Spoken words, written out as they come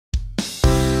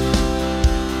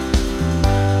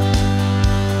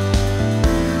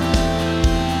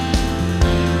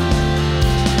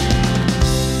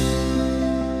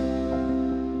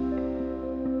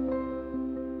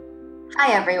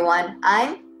Hi everyone,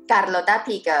 I'm Carlota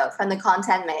Pico from the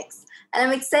Content Mix, and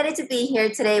I'm excited to be here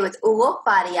today with Hugo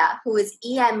Faria, who is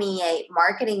EMEA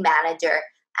Marketing Manager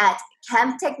at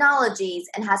Kemp Technologies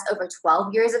and has over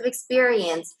 12 years of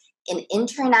experience in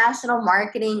international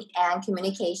marketing and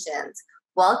communications.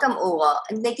 Welcome, Hugo,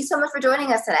 and thank you so much for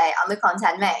joining us today on the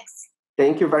Content Mix.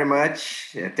 Thank you very much.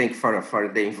 Thank you for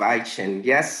the invite. And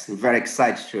yes, I'm very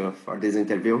excited for this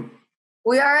interview.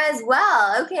 We are as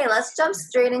well. Okay, let's jump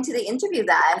straight into the interview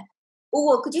then.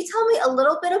 Hugo, could you tell me a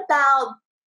little bit about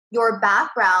your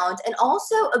background and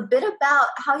also a bit about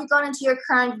how you got into your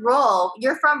current role?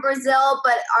 You're from Brazil,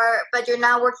 but you're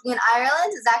now working in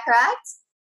Ireland. Is that correct?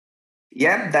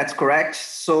 Yeah, that's correct.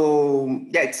 So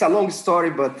it's a long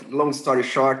story, but long story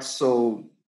short.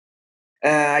 So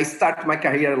I started my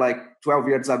career like 12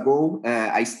 years ago.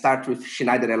 I started with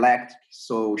Schneider Electric.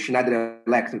 So Schneider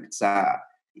Electric,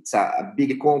 it's a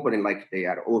big company. Like they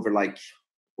are over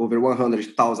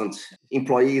 100,000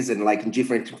 employees and like in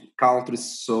different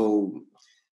countries. So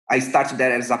I started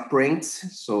there as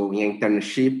apprentice, so in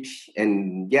internship.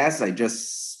 And yes, I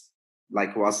just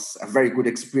was a very good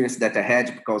experience that I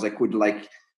had because I could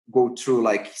go through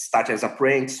start as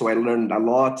apprentice. So I learned a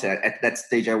lot. At that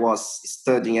stage I was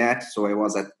studying so I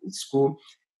was at school.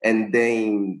 And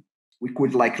then we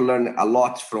could learn a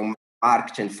lot from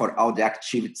marketing for all the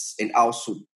activities. And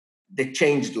also they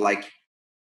changed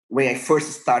when I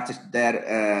first started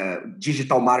there,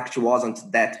 digital marketing wasn't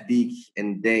that big.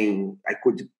 And then I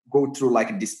could go through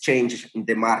this change in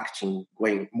the marketing,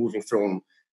 moving from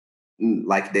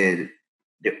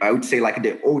I would say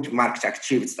the old market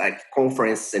activities like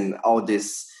conference and all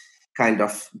this kind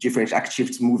of different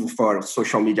activities, moving for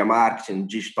social media marketing,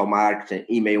 digital marketing,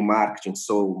 email marketing.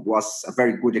 So it was a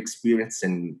very good experience.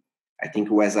 And I think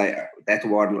that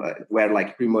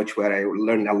were pretty much where I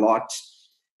learned a lot.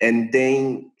 And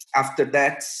then after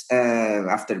that,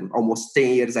 after almost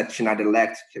 10 years at Schneider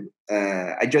Electric,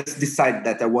 I just decided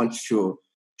that I want to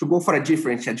go for a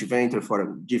different adventure, for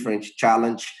a different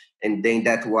challenge. And then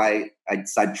that's why I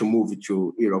decided to move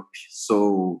to Europe.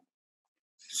 So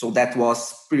that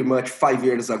was pretty much 5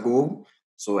 years ago.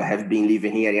 So I have been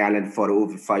living here in Ireland for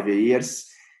over 5 years.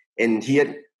 And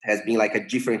here has been a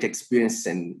different experience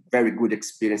and very good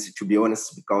experience, to be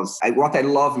honest, because what I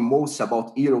love most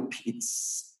about Europe,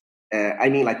 it's,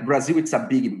 Brazil, it's a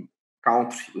big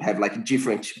country. We have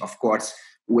different, of course,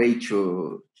 way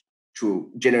to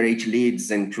generate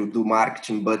leads and to do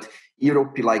marketing. But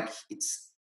Europe, it's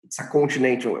a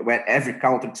continent where every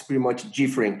country is pretty much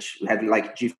different. We have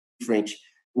different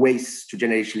ways to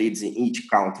generate leads in each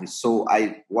country. So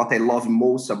what I love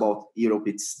most about Europe,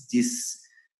 it's this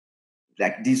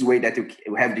way that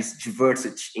you have this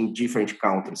diversity in different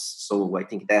countries. So I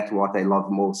think that's what I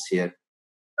love most here.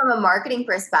 From a marketing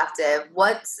perspective,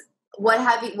 what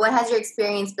has your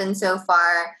experience been so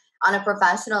far on a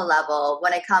professional level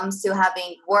when it comes to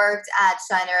having worked at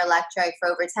Schneider Electric for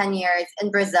over 10 years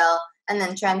in Brazil and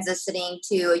then transitioning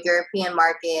to a European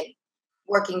market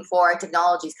working for a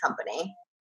technologies company?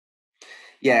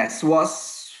 Yes,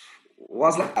 was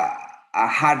a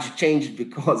hard change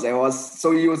because I was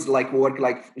so used work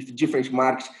with different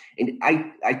markets. And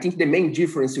I think the main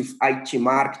difference with IT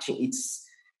marketing,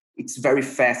 it's very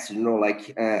fast,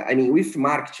 with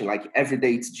marketing, every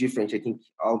day it's different. I think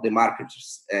all the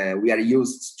marketers, we are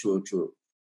used to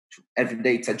every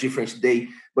day it's a different day,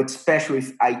 but especially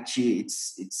with IT,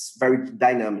 it's very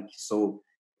dynamic. So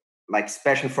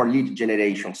especially for lead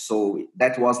generation. So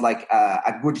that was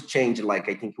a good change. I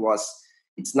think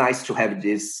it's nice to have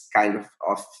this kind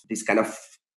of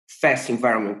fast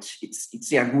environment.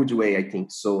 It's in a good way, I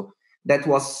think. So that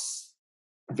was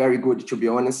very good, to be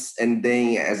honest. And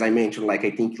then, as I mentioned, I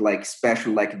think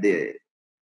especially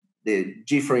the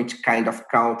different kind of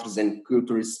countries and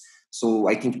cultures. So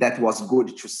I think that was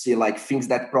good to see things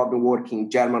that probably work in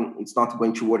German, it's not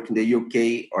going to work in the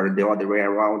UK or the other way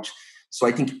around. So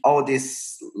I think all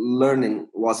this learning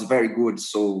was very good.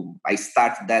 So I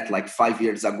started that 5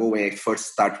 years ago when I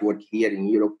first started working here in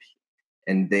Europe.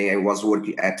 And then I was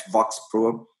working at Vox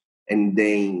Pro. And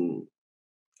then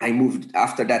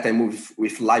after that I moved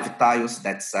with Live Tiles.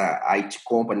 That's an IT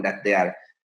company that they are,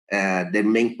 their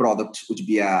main product would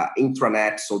be a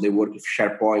intranet. So they work with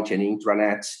SharePoint and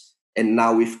intranet. And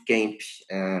now with Kemp,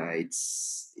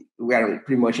 we are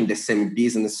pretty much in the same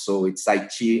business. So it's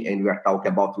IT and we are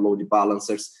talking about load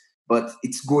balancers. But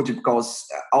it's good because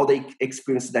all the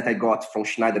experience that I got from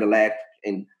Schneider Electric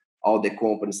and all the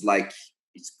companies,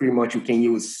 it's pretty much you can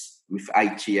use with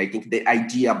IT. I think the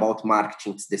idea about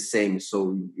marketing is the same.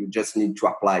 So you just need to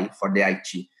apply for the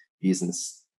IT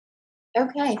business.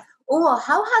 Okay. Oh,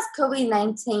 how has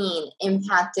COVID-19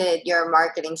 impacted your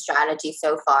marketing strategy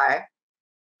so far?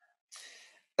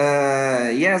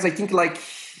 Yes, I think like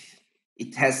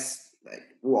it has.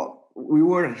 Well, we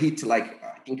were hit like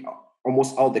I think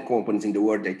almost all the companies in the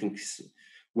world. I think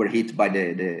were hit by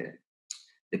the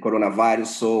coronavirus.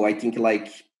 So I think like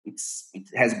it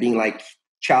has been like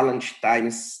challenge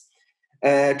times.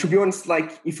 To be honest,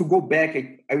 like if you go back,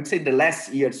 I would say the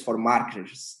last years for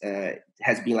marketers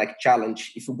has been like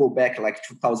challenge. If you go back like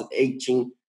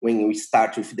 2018 when we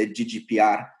started with the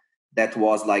GDPR, that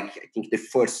was like I think the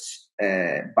first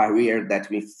barrier that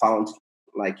we found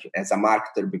like as a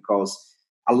marketer because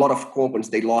a lot of companies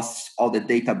they lost all the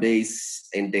database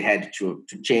and they had to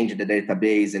change the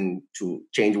database and to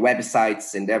change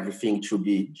websites and everything to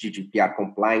be GDPR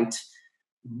compliant.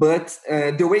 But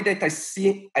the way that I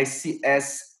see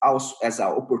as also as an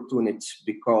opportunity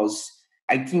because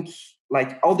I think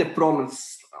like all the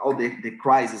problems, all the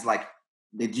crises, like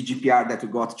the GDPR that we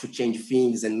got to change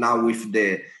things, and now with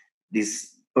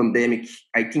this pandemic,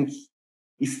 I think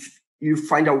if you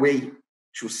find a way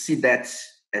to see that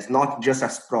as not just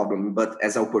as problem but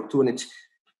as an opportunity,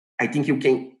 I think you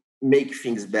can make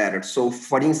things better. So,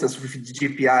 for instance, with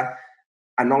GDPR,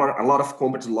 a lot of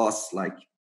companies lost like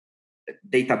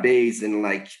database and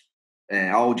like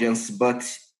audience, but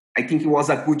I think it was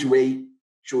a good way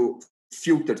to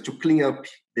filter, to clean up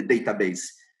the database.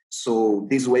 So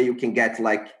this way you can get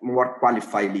like more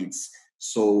qualified leads.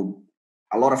 So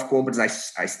a lot of companies,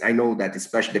 I know that,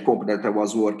 especially the company that I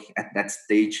was working at that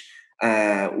stage,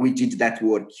 we did that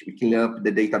work. We clean up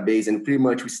the database and pretty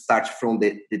much we start from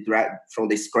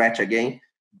the scratch again.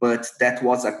 But that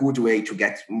was a good way to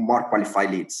get more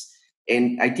qualified leads.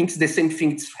 And I think it's the same thing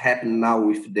that's happening now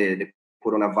with the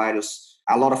coronavirus.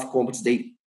 A lot of companies,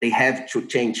 they have to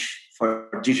change for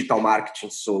digital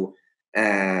marketing. So,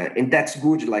 and that's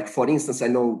good. Like, for instance, I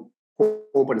know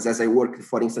companies as I work,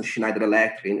 for instance, Schneider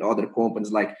Electric and other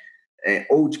companies, like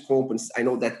old companies, I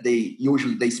know that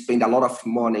they spend a lot of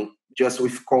money just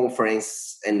with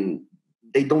conference and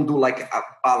they don't do like a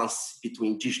balance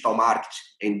between digital market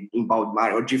and inbound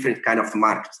market or different kind of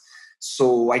markets.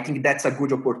 So I think that's a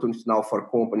good opportunity now for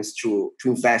companies to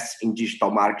invest in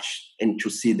digital markets and to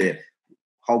see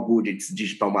how good it's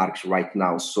digital market right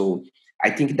now. So I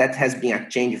think that has been a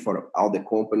change for all the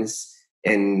companies.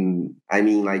 And I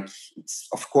mean, like, it's,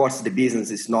 of course, the business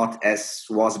is not as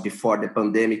was before the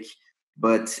pandemic,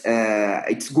 but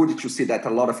it's good to see that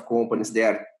a lot of companies, they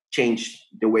are changed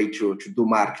the way to do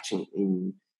marketing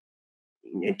in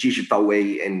a digital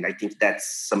way. And I think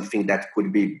that's something that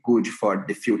could be good for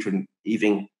the future,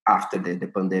 even after the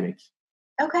pandemic.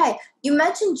 Okay, you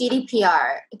mentioned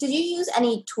GDPR. Did you use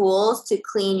any tools to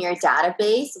clean your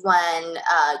database when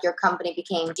your company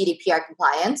became GDPR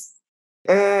compliant?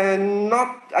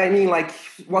 Not, I mean, like,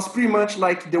 was pretty much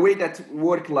like the way that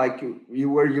worked, like you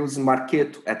were using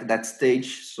Marketo at that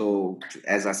stage, so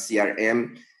as a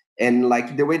CRM. And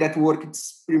like the way that worked,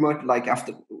 it's pretty much like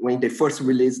after when they first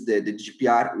released the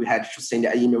GDPR, we had to send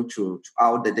an email to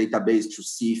all the database to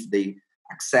see if they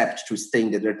accept to stay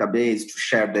in the database, to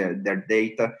share their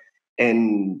data.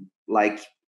 And like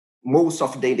most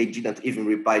of the day, they didn't even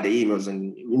reply the emails.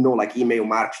 And like email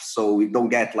marketing, so we don't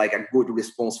get like a good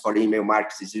response for email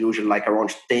marketing. It's usually like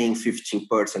around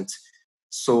 10-15%.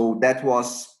 So that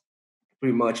was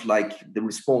pretty much like the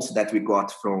response that we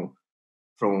got from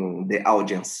the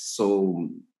audience. So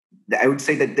I would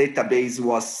say the database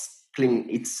was clean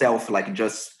itself, like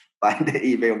just by the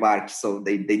email marketing. So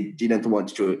they didn't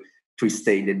want to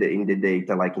stay in the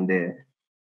data, like in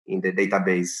the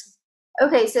database.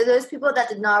 Okay, so those people that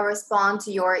did not respond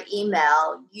to your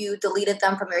email, you deleted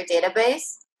them from your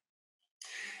database?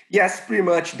 Yes, pretty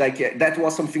much. Like that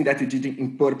was something that we did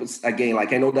in purpose. Again,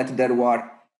 like I know that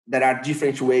there are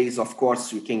different ways. Of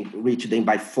course, you can reach them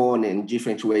by phone and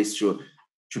different ways to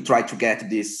try to get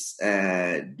this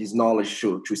knowledge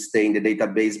to stay in the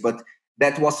database. But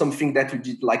that was something that we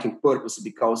did like in purpose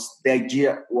because the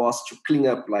idea was to clean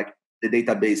up like the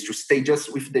database, to stay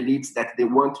just with the leads that they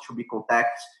want to be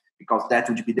contacted, because that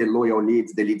would be the loyal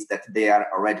leads, the leads that they are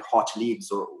already hot leads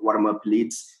or warm up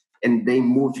leads, and they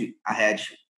move ahead.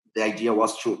 The idea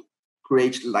was to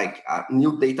create like a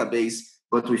new database,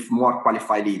 but with more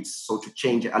qualified leads. So to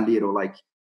change a little like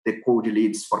the cold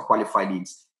leads for qualified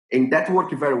leads. And that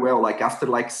worked very well. Like after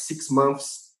like 6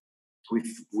 months,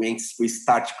 we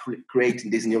start creating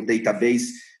this new database,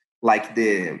 like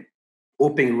the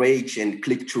open rate and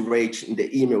click-through rate in the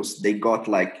emails, they got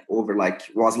like over like,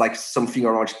 was like something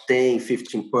around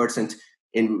 10-15%.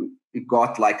 And we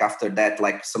got like after that,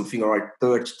 like something around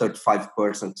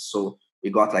 30-35%. So we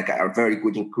got like a very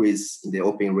good increase in the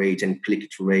open rate and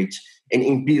click-through rate, and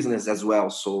in business as well.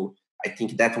 So I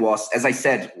think that was, as I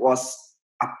said, was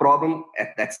a problem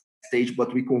at that stage,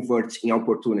 but we convert in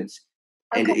opportunities.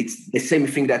 And it's the same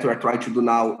thing that we're trying to do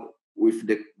now with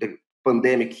the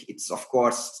pandemic. It's of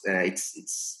course,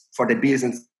 it's for the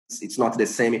business, it's not the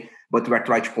same, but we're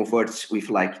trying to convert with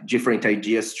like different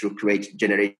ideas to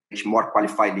generate more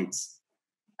qualified leads.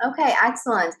 Okay,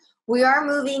 excellent. We are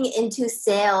moving into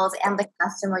sales and the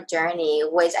customer journey,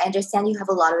 which I understand you have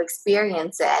a lot of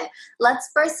experience in. Let's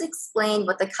first explain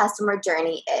what the customer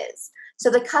journey is. So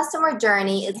the customer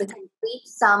journey is the complete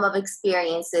sum of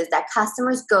experiences that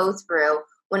customers go through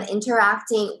when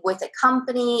interacting with a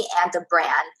company and a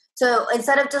brand. So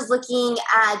instead of just looking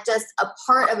at just a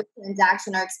part of a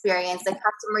transaction or experience, the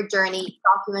customer journey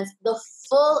documents the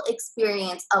full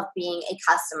experience of being a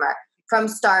customer from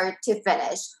start to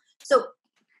finish. So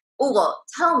Hugo,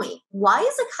 tell me, why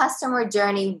is a customer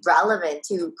journey relevant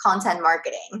to content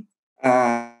marketing?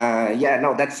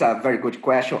 No, that's a very good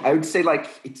question. I would say like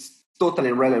it's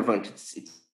totally relevant.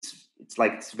 It's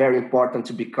like it's very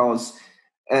important because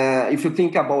if you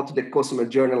think about the customer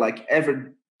journey, like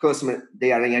every customer,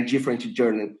 they are in a different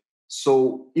journey.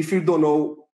 So if you don't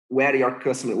know what your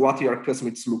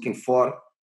customer is looking for,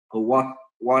 or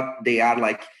what they are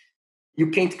like, you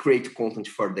can't create content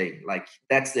for them. Like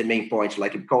that's the main point.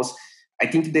 Like because I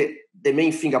think the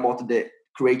main thing about the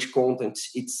create content,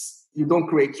 it's you don't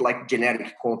create like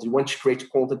generic content. You want to create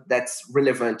content that's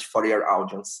relevant for your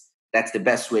audience. That's the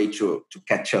best way to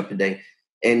catch up them.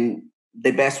 And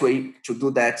the best way to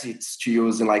do that is to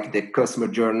use like the customer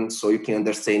journey, so you can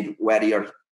understand what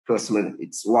your customer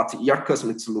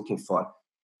is looking for.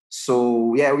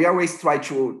 So yeah, we always try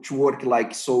to work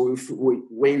like so.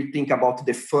 When you think about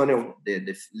the funnel,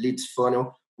 the leads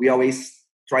funnel, we always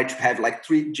try to have like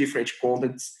 3 different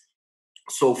contents.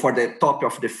 So for the top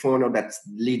of the funnel, that's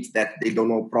leads that they don't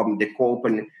know problem the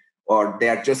company, or they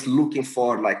are just looking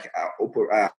for like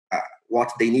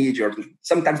what they need, or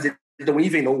sometimes they don't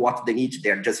even know what they need.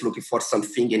 They're just looking for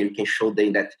something, and you can show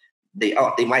them that they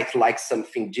might like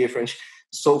something different.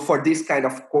 So for this kind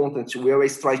of content, we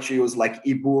always try to use like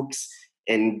ebooks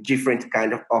and different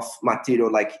kind of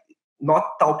material, like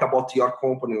not talk about your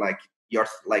company,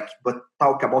 but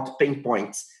talk about pain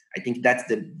points. I think that's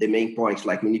the main point.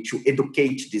 Like we need to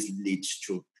educate these leads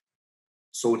too,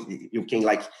 so you can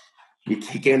like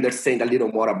he can understand a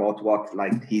little more about what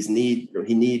like he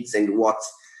needs and what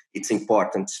it's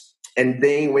important. And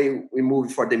then when we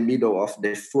move for the middle of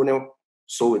the funnel,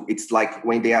 so it's like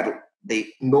when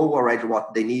they know already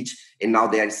what they need, and now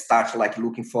they start like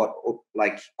looking for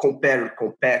like compare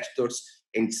competitors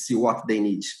and see what they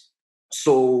need.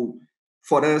 So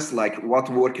for us, like what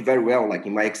worked very well, like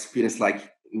in my experience, like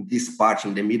in this part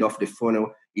in the middle of the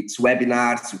funnel, it's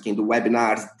webinars. You can do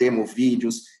webinars, demo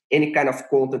videos, any kind of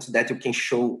content that you can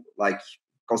show, like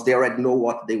because they already know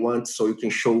what they want, so you can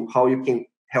show how you can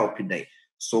help them.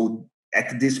 So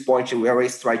at this point, we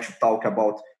always try to talk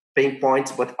about pain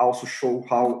points, but also show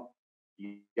how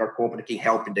your company can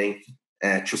help them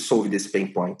to solve these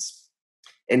pain points.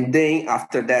 And then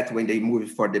after that, when they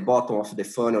move for the bottom of the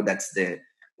funnel, that's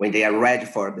when they are ready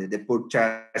for the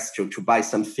purchase to buy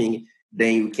something,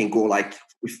 then you can go like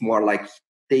with more like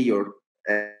tailored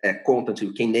content.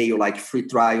 You can nail like free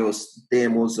trials,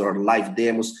 demos, or live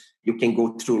demos. You can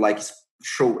go through like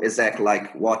show exactly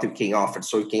like what you can offer.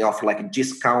 So you can offer like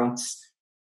discounts.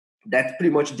 That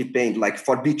pretty much depends. Like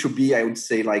for B2B, I would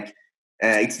say like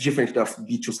it's different of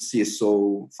B2C.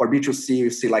 So for B2C, you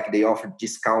see like they offer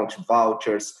discount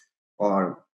vouchers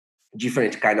or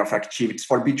different kind of activities.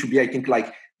 For B2B, I think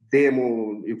like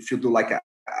demo, if you do like a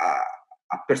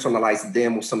personalized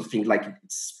demo, something like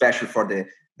special for the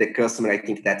customer, I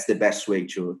think that's the best way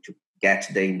to get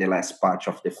there in the last part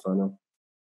of the funnel.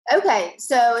 Okay,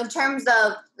 so in terms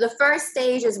of the first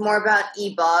stage is more about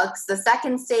ebooks. The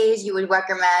second stage, you would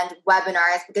recommend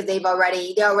webinars because they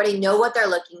already know what they're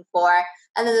looking for.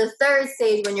 And then the third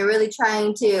stage, when you're really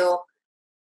trying to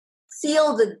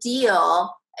seal the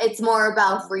deal, it's more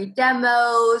about free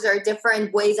demos or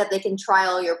different ways that they can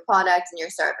trial your product and your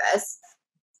service.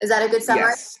 Is that a good summary?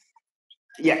 Yes.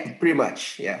 Yeah, pretty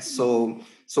much. Yeah. So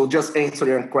just answer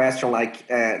your question, like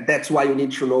that's why you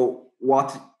need to know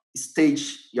what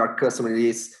stage your customer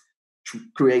is to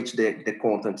create the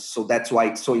content. So that's why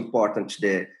it's so important,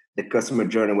 the customer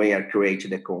journey when you create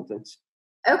the content.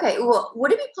 Okay. Well,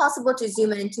 would it be possible to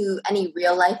zoom into any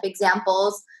real life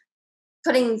examples,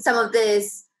 putting some of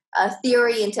this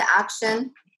theory into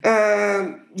action?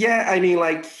 Yeah, I mean,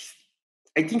 like,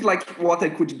 I think like what I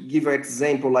could give an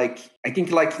example, like I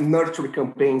think like nurture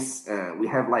campaigns, we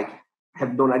have like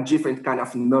have done a different kind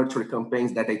of nurture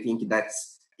campaigns that I think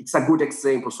it's a good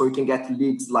example. So you can get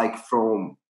leads like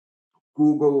from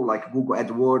Google, like Google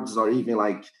AdWords, or even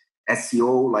like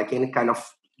SEO, like any kind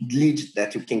of lead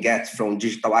that you can get from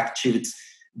digital activities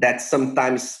that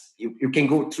sometimes you can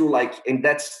go through like, and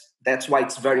that's why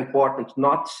it's very important,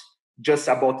 not just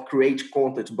about create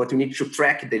content, but you need to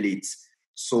track the leads.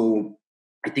 So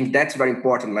I think that's very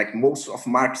important. Like most of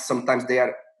marketers, sometimes they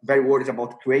are very worried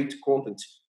about create content,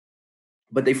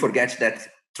 but they forget that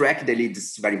track the leads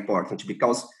is very important,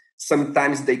 because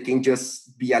sometimes they can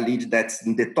just be a lead that's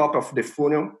in the top of the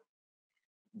funnel.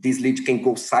 This lead can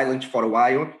go silent for a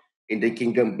while, and they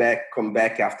can come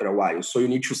back after a while. So you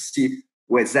need to see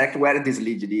exactly where this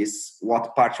lead is,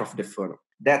 what part of the funnel.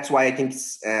 That's why I think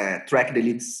track the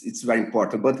leads, it's very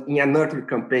important. But in a nurture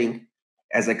campaign,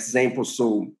 as example,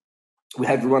 so we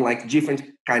have run like different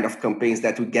kind of campaigns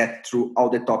that we get through all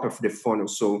the top of the funnel.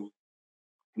 So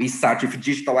we start with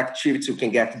digital activities. You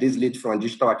can get this lead from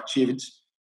digital activities.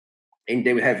 And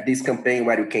then we have this campaign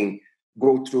where you can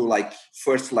go through like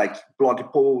first like blog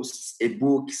posts,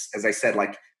 ebooks, as I said,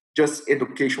 like just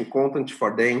education content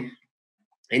for them.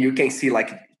 And you can see like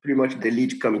pretty much the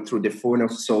lead coming through the funnel.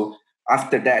 So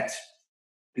after that,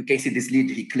 you can see this lead,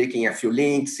 he clicking a few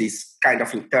links, he's kind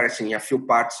of interested in a few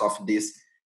parts of this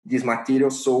material.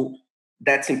 So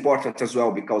that's important as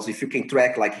well, because if you can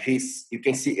track like you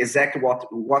can see exactly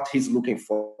what he's looking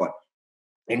for.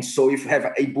 And so if you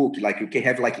have a book, like you can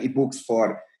have like ebooks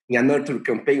for, in a nurture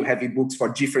campaign, you have ebooks for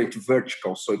different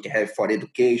verticals. So you can have for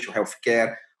education,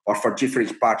 healthcare, or for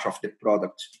different parts of the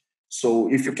product.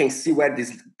 So if you can see where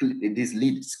these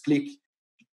leads click,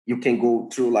 you can go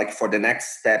through like for the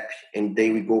next step, and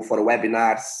then we go for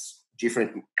webinars,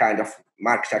 different kind of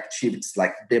market activities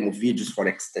like demo videos, for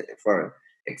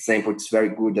example, it's very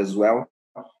good as well.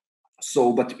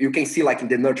 So, but you can see like in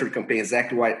the nurture campaign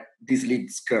exactly why this lead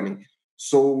is coming.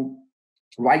 So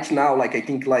right now, like I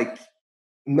think like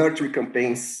nurture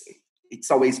campaigns,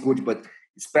 it's always good, but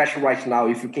especially right now,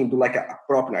 if you can do like a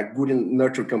good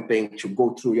nurture campaign to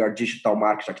go through your digital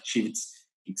market activities,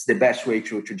 it's the best way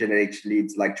to generate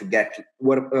leads, like to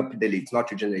warm up the leads, not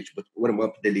to generate, but warm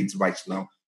up the leads right now.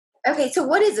 Okay, so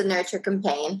what is a nurture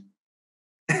campaign?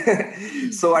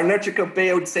 So our nurture campaign,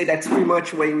 I would say that's pretty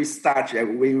much when we start,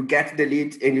 when you get the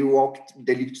lead and you walk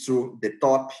the lead through the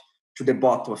top to the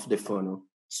bottom of the funnel.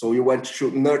 So you want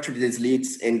to nurture these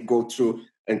leads and go through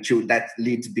until that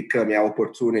lead become an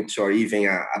opportunity or even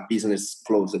a business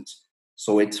closed.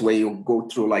 So it's when you go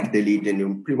through like the lead and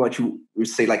you pretty much you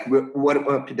say like warm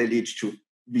up the lead to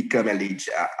become a lead,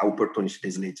 opportunity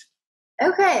this lead.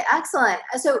 Okay, excellent.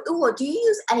 So Hugo, do you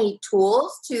use any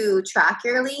tools to track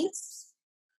your leads?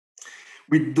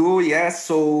 We do, yes.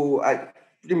 So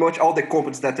pretty much all the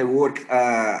companies that I work,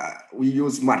 we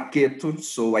use Marketo.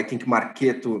 So I think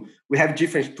Marketo, we have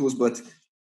different tools, but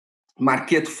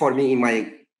Marketo for me, in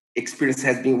my experience,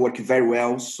 has been working very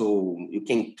well. So you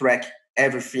can track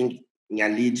everything in a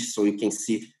lead. So you can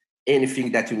see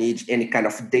anything that you need, any kind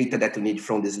of data that you need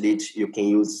from this lead, you can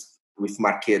use with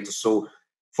Marketo. So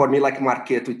for me, like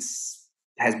Marketo,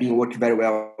 has been working very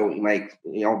well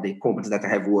in all the companies that I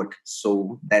have worked.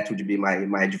 So that would be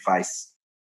my advice.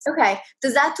 Okay.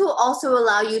 Does that tool also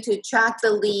allow you to track the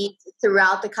lead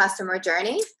throughout the customer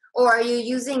journey? Or are you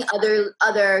using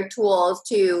other tools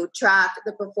to track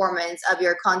the performance of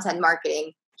your content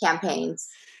marketing campaigns?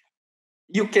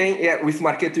 You can, yeah, with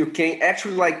Marketo, you can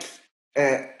actually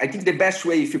I think the best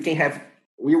way, if you can have,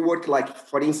 we work like,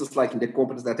 for instance, like in the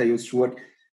companies that I used to work,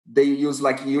 they use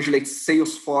like usually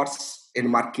Salesforce and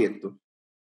Marketo,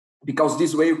 because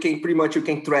this way you can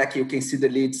track, you can see the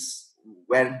leads,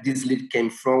 where this lead came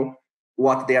from,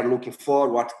 what they are looking for,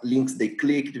 what links they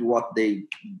clicked, what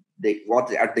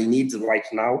are their needs right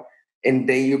now, and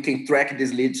then you can track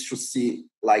these leads to see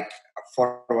like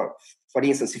for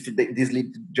instance, if this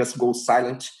lead just goes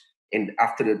silent and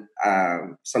after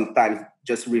some time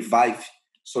just revive,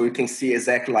 so you can see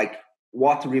exactly like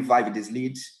what revived these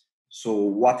leads. So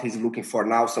what he's looking for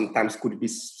now sometimes could be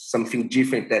something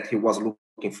different that he was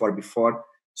looking for before.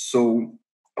 So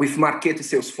with Marketo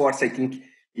Salesforce, I think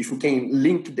if you can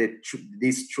link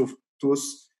these two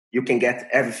tools, you can get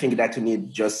everything that you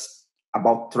need just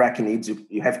about tracking needs.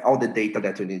 You have all the data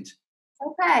that you need.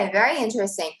 Okay, very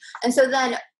interesting. And so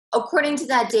then, according to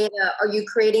that data, are you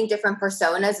creating different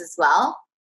personas as well?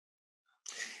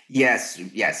 Yes,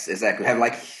 exactly.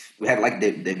 We have like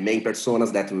the main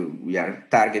personas that we are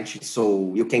targeting.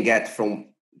 So you can get from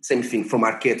same thing from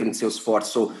Marketo and Salesforce.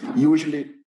 So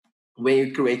usually when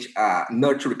you create a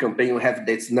nurture campaign, you have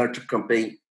this nurture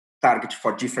campaign target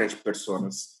for different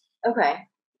personas. Okay,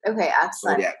 excellent.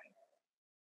 So, yeah.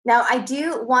 Now, I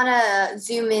do want to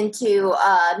zoom into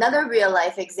another real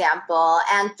life example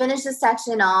and finish the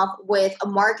section off with a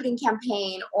marketing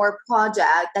campaign or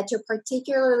project that you're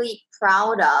particularly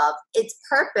proud of, its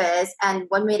purpose, and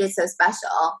what made it so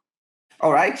special.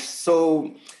 All right.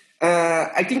 So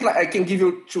I think I can give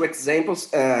you two examples.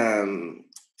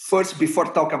 First, before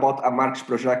talk about a market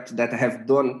project that I have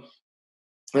done,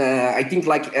 I think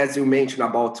as you mentioned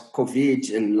about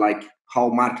COVID and how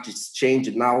market is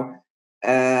changed now,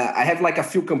 I have a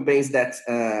few campaigns that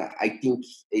I think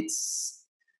it's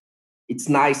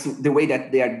nice the way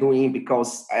that they are doing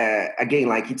because again,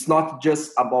 it's not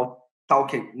just about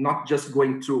talking, not just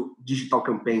going through digital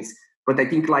campaigns, but I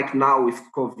think now with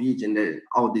COVID and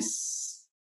all this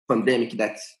pandemic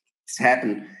that's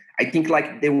happened, I think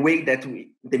the way that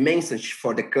the message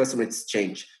for the customer is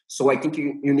changed. So I think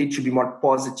you need to be more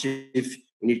positive,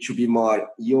 you need to be more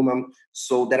human.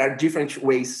 So there are different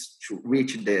ways to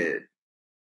reach the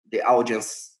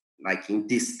audience in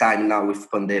this time now with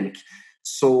pandemic.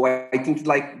 So I think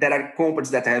there are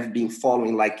companies that have been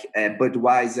following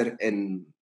Budweiser and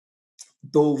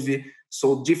Dove.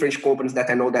 So different companies that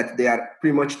I know that they are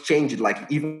pretty much changed.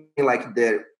 Even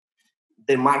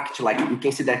the market, you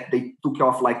can see that they took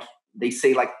off they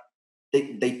say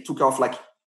they took off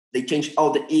they changed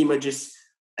all the images,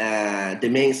 the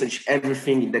message,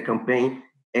 everything in the campaign,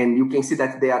 and you can see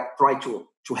that they are trying to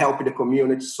help the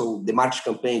community. So the market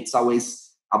campaign, it's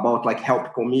always about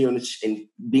help community and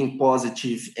being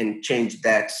positive and change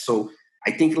that. So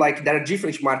I think there are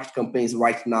different market campaigns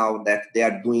right now that they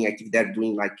are doing. I think they're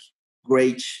doing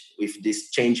great with this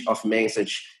change of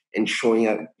message and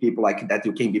showing people that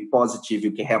you can be positive,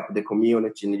 you can help the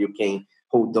community, and you can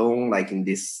hold on in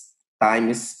these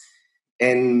times.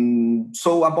 And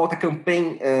so about a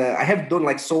campaign, I have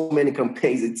done so many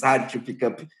campaigns. It's hard to pick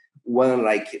up one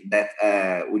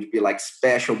that would be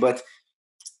special, but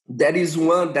there is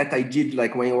one that I did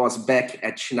when I was back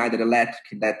at Schneider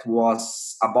Electric that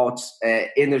was about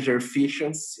energy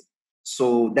efficiency.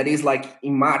 So that is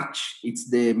in March, it's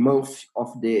the month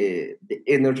of the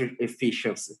energy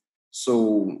efficiency.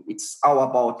 So it's all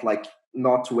about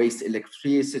not waste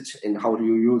electricity and how do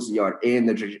you use your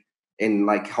energy and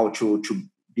how to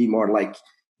be more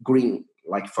green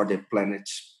for the planet.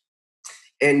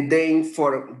 And then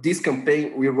for this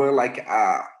campaign, we run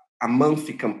a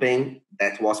monthly campaign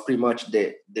that was pretty much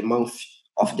the month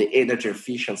of the energy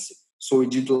efficiency. So we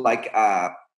did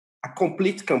a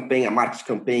complete campaign, a market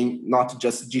campaign, not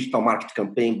just digital market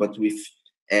campaign, but with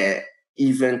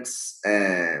events,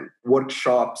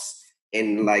 workshops,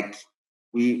 and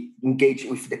we engage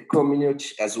with the community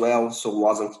as well. So it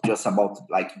wasn't just about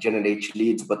generate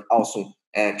leads, but also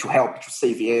to help to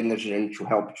save energy and to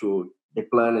help to the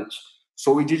planet.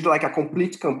 So we did a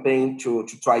complete campaign to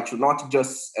try to not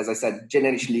just, as I said,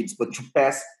 generate leads, but to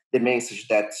pass the message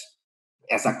that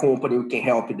as a company we can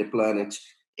help the planet,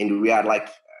 and we are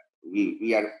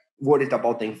we are worried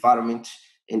about the environment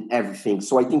and everything.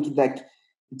 So I think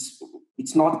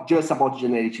it's not just about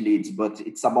generating leads, but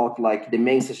it's about the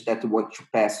message that you want to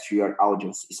pass to your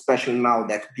audience, especially now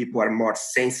that people are more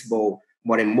sensible,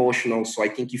 more emotional. So I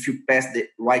think if you pass the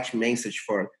right message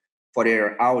for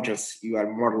your audience, you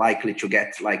are more likely to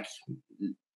get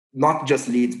not just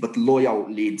leads, but loyal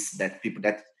leads, that people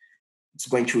that it's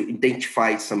going to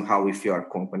identify somehow with your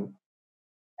company.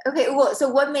 Okay, well, so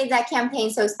what made that campaign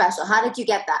so special? How did you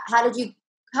get that?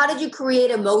 How did you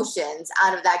create emotions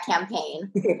out of that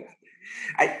campaign?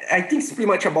 I think it's pretty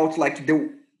much about I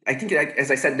think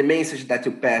as I said, the message that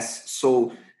you pass.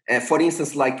 So for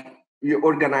instance, you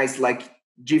organize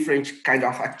different kind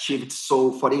of activities.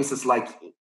 So for instance,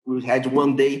 we had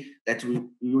one day that we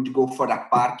would go for a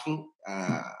parking.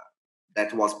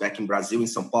 That was back in Brazil, in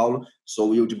São Paulo. So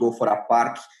we would go for a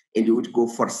park and you would go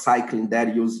for cycling there,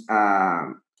 use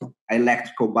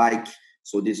electrical bike.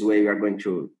 So this way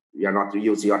you are not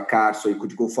using your car. So you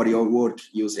could go for your work,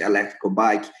 use electrical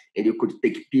bike, and you could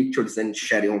take pictures and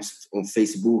share it on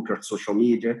Facebook or social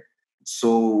media.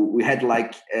 So we had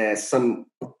some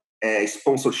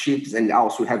sponsorships, and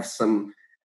also have some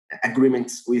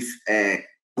agreements with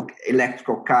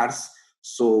electrical cars.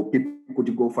 So people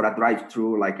could go for a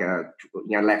drive-through, an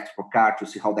electrical car, to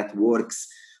see how that works.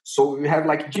 So we have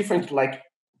different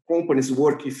companies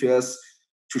work with us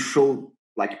to show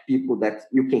people that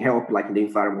you can help the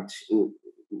environment in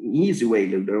easy way.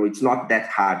 It's not that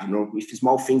hard. With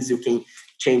small things you can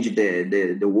change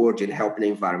the world and help the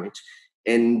environment.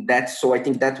 And so I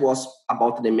think that was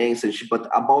about the message, but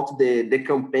about the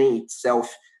campaign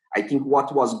itself, I think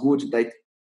what was good that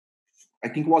I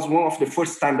think was one of the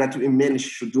first time that we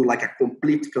managed to do a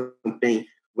complete campaign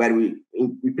where we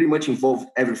pretty much involved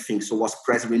everything. So it was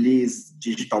press release,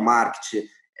 digital marketing.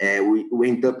 We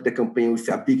end up the campaign with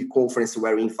a big conference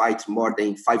where we invite more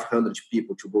than 500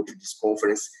 people to go to this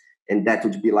conference. And that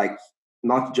would be like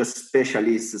not just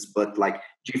specialists, but like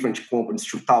different companies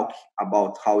to talk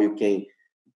about how you can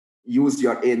use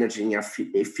your energy in an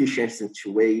efficient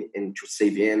way and to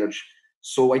save energy.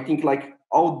 So I think like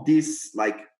all this,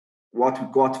 like what we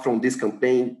got from this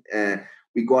campaign,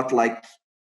 we got like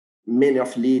many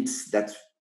of leads that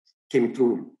came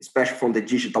through, especially from the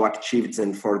digital activities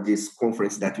and for this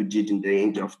conference that we did in the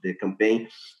end of the campaign.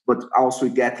 But also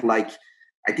we get like,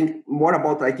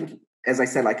 as I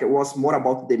said, like it was more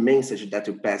about the message that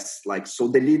you pass. Like, so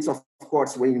the leads, of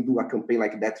course, when you do a campaign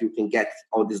like that, you can get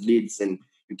all these leads and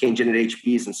you can generate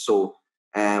business. So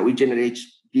we generate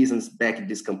business back in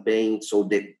this campaign. So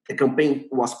the campaign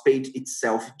was paid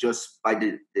itself just by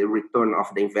the return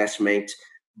of the investment,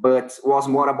 but was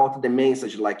more about the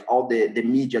message, like all the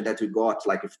media that we got,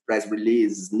 like with press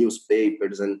releases,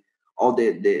 newspapers, and all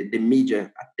the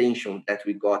media attention that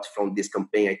we got from this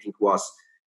campaign, I think was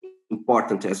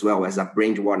important as well as a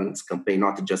brand awareness campaign,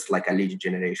 not just like a lead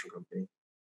generation campaign.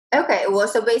 Okay, well,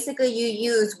 so basically you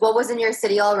use what was in your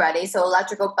city already, so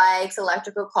electrical bikes,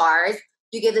 electrical cars.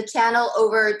 You give the channel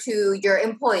over to your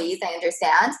employees, I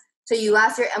understand. So you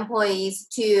ask your employees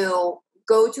to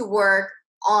go to work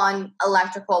on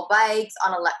electrical bikes,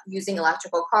 using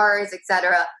electrical cars,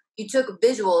 etc. You took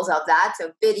visuals of that,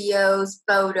 so videos,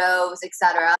 photos,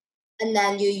 etc. And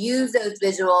then you use those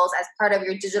visuals as part of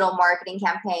your digital marketing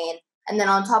campaign. And then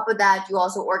on top of that, you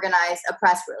also organize a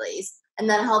press release. And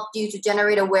then helped you to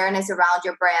generate awareness around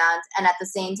your brand. And at the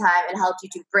same time, it helped you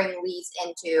to bring leads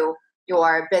into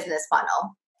your business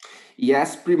funnel.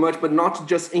 Yes, pretty much, but not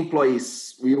just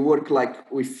employees. We work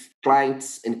like with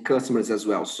clients and customers as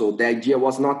well. So the idea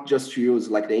was not just to use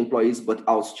like the employees, but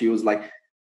also to use like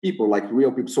people, like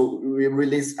real people. So we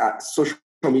released a social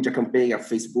media campaign, a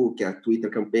Facebook, a Twitter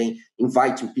campaign,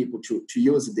 inviting people to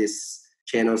use these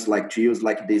channels, like to use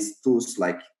like these tools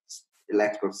like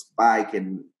electrical bike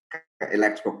and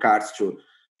electrical cars to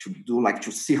do like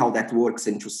to see how that works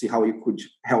and to see how you could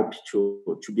help to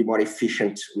be more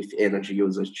efficient with energy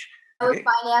usage. It was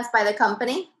financed by the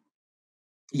company?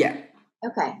 Yeah.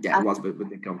 Okay. Yeah, it was with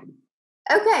the company.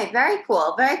 Okay, very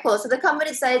cool. Very cool. So the company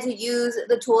decided to use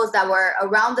the tools that were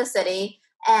around the city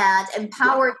and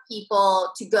empower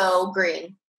people to go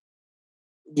green.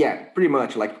 Yeah, pretty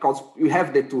much. Like, because you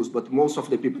have the tools, but most of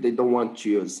the people, they don't want to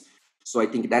use. So I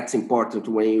think that's important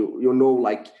when you know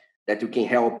like that you can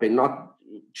help and not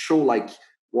show like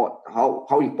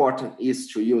how important it is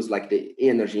to use like the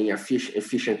energy in an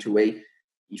efficient way.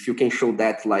 If you can show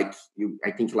that, like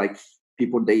I think like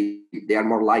people they are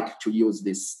more likely to use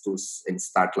these tools and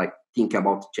start like think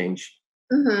about change.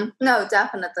 Mm-hmm. No,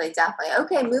 definitely.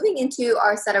 Okay, moving into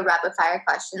our set of rapid fire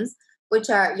questions, which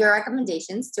are your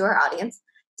recommendations to our audience.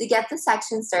 To get the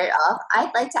section started off, I'd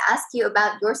like to ask you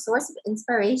about your source of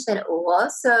inspiration, Hugo.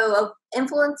 So, an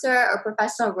influencer or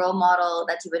professional role model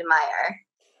that you admire.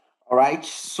 All right.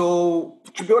 So,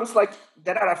 to be honest, like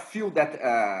there are a few that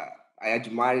I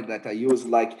admire that I use.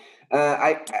 Like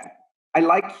I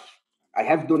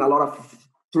have done a lot of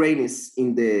trainings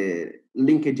in the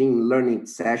LinkedIn learning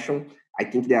session. I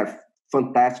think they are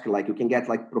fantastic. Like you can get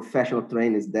like professional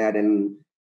trainings there, and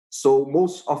so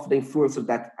most of the influencers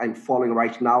that I'm following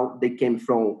right now, they came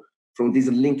from these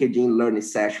LinkedIn learning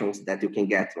sessions that you can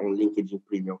get on LinkedIn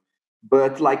Premium.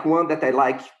 But like one that I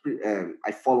like,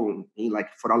 I follow him like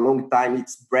for a long time.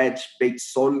 It's Brad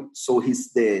Batesole. So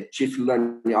he's the chief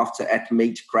learning officer at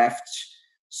Made Craft.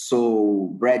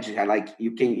 So Brad, I like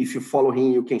you can if you follow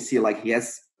him, you can see like he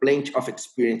has plenty of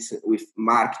experience with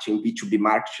marketing, B2B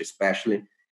marketing especially,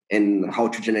 and how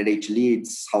to generate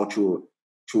leads, how to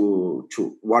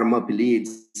warm up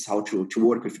leads, how to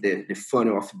work with the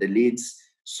funnel of the leads.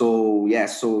 So yeah,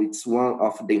 so it's one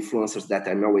of the influencers that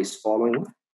I'm always following.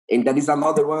 And there is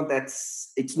another one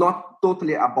it's not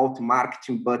totally about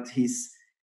marketing, but he's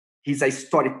a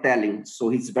storytelling. So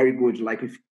he's very good, like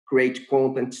with create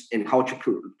content and how to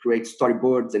create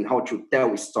storyboards and how to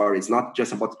tell stories, not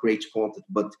just about create content,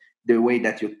 but the way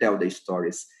that you tell the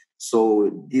stories.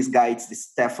 So this guy is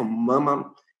Stefan Mama.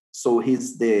 So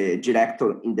he's the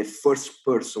director in the first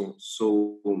person.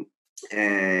 So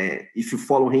if you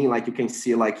follow him, like you can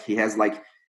see, like he has like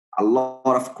a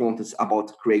lot of content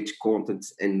about create content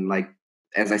and like,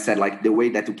 as I said, like the way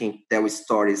that you can tell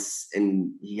stories.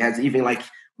 And he has even like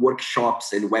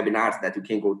workshops and webinars that you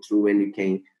can go through and you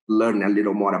can learn a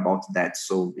little more about that.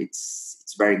 So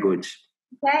it's very good.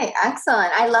 Okay,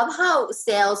 excellent. I love how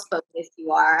sales focused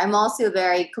you are. I'm also a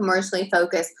very commercially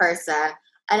focused person.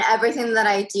 And everything that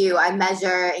I do, I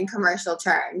measure in commercial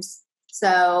terms.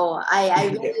 So I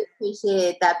really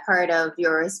appreciate that part of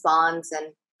your response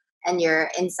and your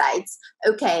insights.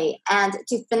 Okay, and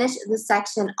to finish the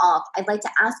section off, I'd like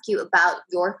to ask you about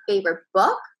your favorite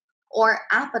book or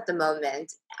app at the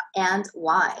moment and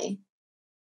why.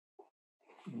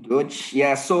 Good.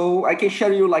 Yeah. So I can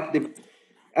share you like the.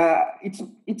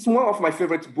 It's one of my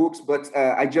favorite books, but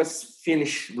I just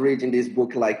finished reading this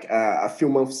book like a few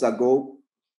months ago.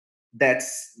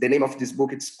 That's the name of this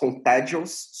book. It's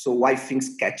Contagious. So why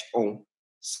things catch on.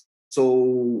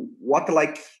 So what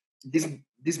like this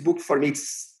this book for me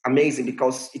it's amazing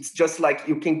because it's just like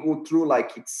you can go through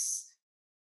like it's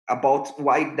about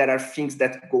why there are things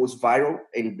that goes viral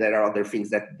and there are other things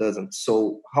that doesn't.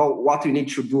 So how what you need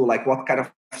to do, like what kind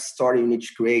of story you need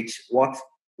to create, what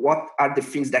are the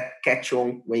things that catch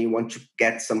on when you want to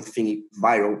get something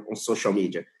viral on social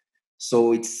media.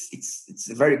 So it's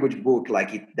a very good book.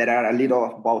 Like there are a little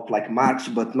about like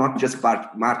March, but not just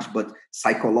about March, but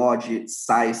psychology,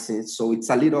 science. So it's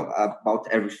a little about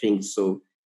everything. So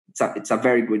it's a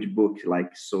very good book.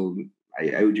 Like so,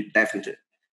 I would definitely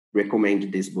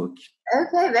recommend this book.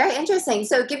 Okay, very interesting.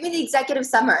 So give me the executive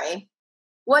summary.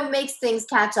 What makes things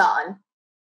catch on?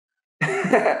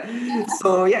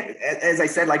 So yeah, as I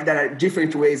said, like there are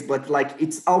different ways, but like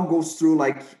it's all goes through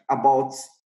like about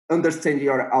understanding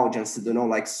your audience,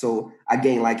 like so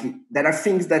again, like there are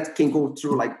things that can go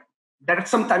through like there are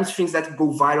sometimes things that go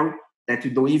viral that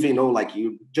you don't even know, like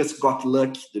you just got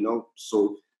lucky,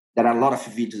 so there are a lot of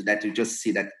videos that you just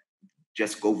see that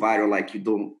just go viral, like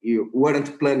you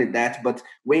weren't planning that, but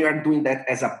when you are doing that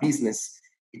as a business,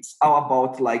 it's all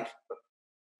about like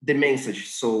the message.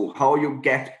 So how you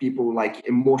get people like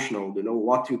emotional,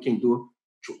 what you can do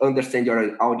to understand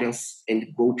your audience and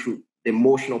go to the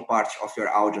emotional part of your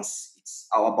audience. It's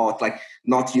all about like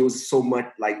not use so much,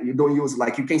 like you don't use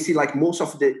like you can see like most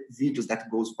of the videos that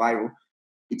goes viral.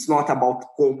 It's not about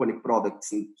company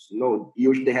products.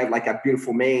 Usually they have like a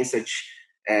beautiful message,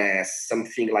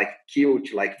 something like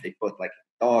cute, like they put like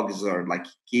dogs or like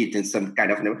kittens, some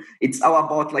kind of. It's all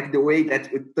about like the way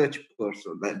that we touch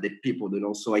person, the people.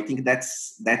 So I think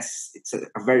that's it's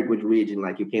a very good reading.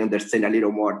 Like you can understand a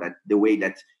little more that the way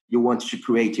that you want to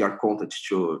create your content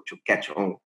to catch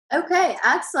on. Okay,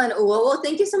 excellent. Well,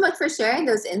 thank you so much for sharing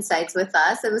those insights with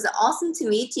us. It was awesome to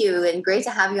meet you and great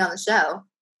to have you on the show.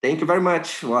 Thank you very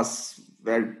much. It was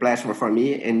very pleasure for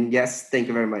me. And yes, thank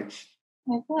you very much.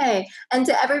 Okay. And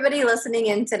to everybody listening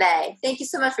in today, thank you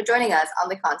so much for joining us on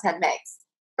the Content Mix.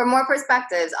 For more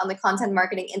perspectives on the content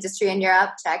marketing industry in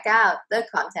Europe, check out the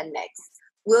Content Mix.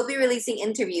 We'll be releasing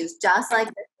interviews just like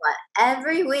this one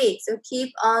every week, so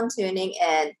keep on tuning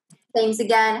in. Thanks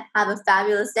again. Have a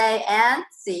fabulous day and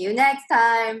see you next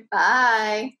time.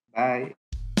 Bye. Bye.